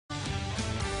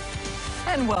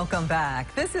And welcome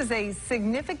back. This is a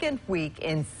significant week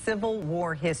in Civil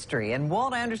War history. And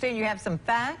Walt, I understand you have some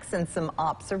facts and some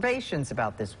observations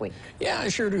about this week. Yeah, I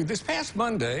sure do. This past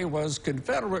Monday was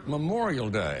Confederate Memorial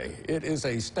Day. It is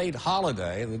a state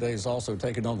holiday. The day is also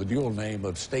taken on the dual name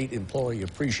of State Employee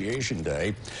Appreciation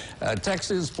Day.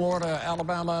 Texas, Florida,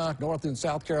 Alabama, North and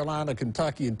South Carolina,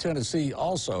 Kentucky, and Tennessee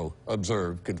also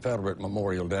observe Confederate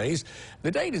Memorial Days.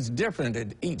 The date is different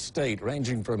in each state,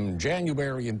 ranging from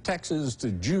January in Texas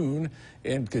to June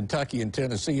in Kentucky and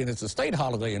Tennessee, and it's a state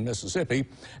holiday in Mississippi,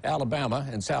 Alabama,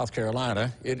 and South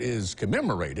Carolina. It is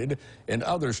commemorated in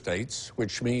other states,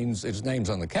 which means its name's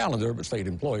on the calendar, but state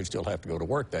employees still have to go to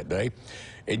work that day.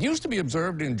 It used to be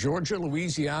observed in Georgia,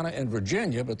 Louisiana, and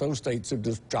Virginia, but those states have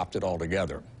just dropped it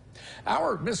altogether.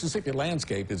 Our Mississippi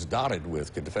landscape is dotted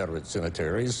with Confederate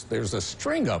cemeteries. There's a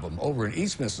string of them over in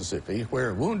East Mississippi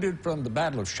where wounded from the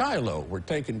Battle of Shiloh were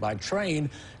taken by train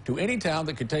to any town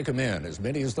that could take them in, as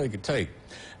many as they could take.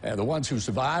 And the ones who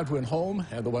survived went home,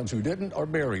 and the ones who didn't are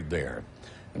buried there.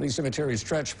 And these cemeteries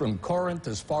stretch from Corinth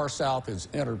as far south as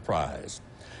Enterprise.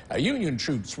 Union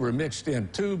troops were mixed in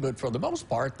too, but for the most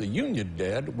part, the Union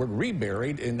dead were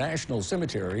reburied in national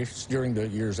cemeteries during the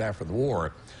years after the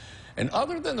war. And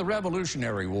other than the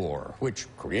Revolutionary War, which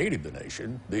created the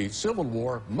nation, the Civil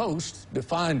War most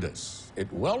defined us.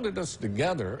 It welded us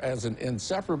together as an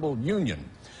inseparable union.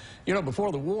 You know,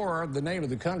 before the war, the name of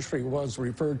the country was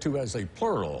referred to as a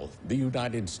plural, the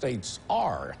United States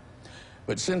are.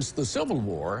 But since the Civil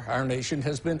War, our nation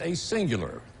has been a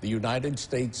singular. The United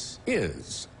States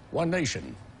is one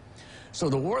nation. So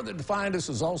the war that defined us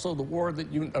is also the war that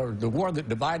the war that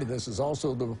divided us is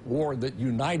also the war that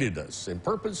united us in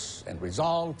purpose and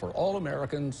resolve for all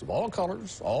Americans of all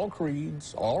colors, all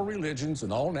creeds, all religions,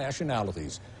 and all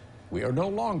nationalities. We are no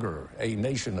longer a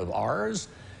nation of ours.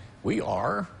 We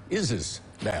are ISIS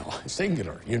now,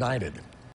 singular, united.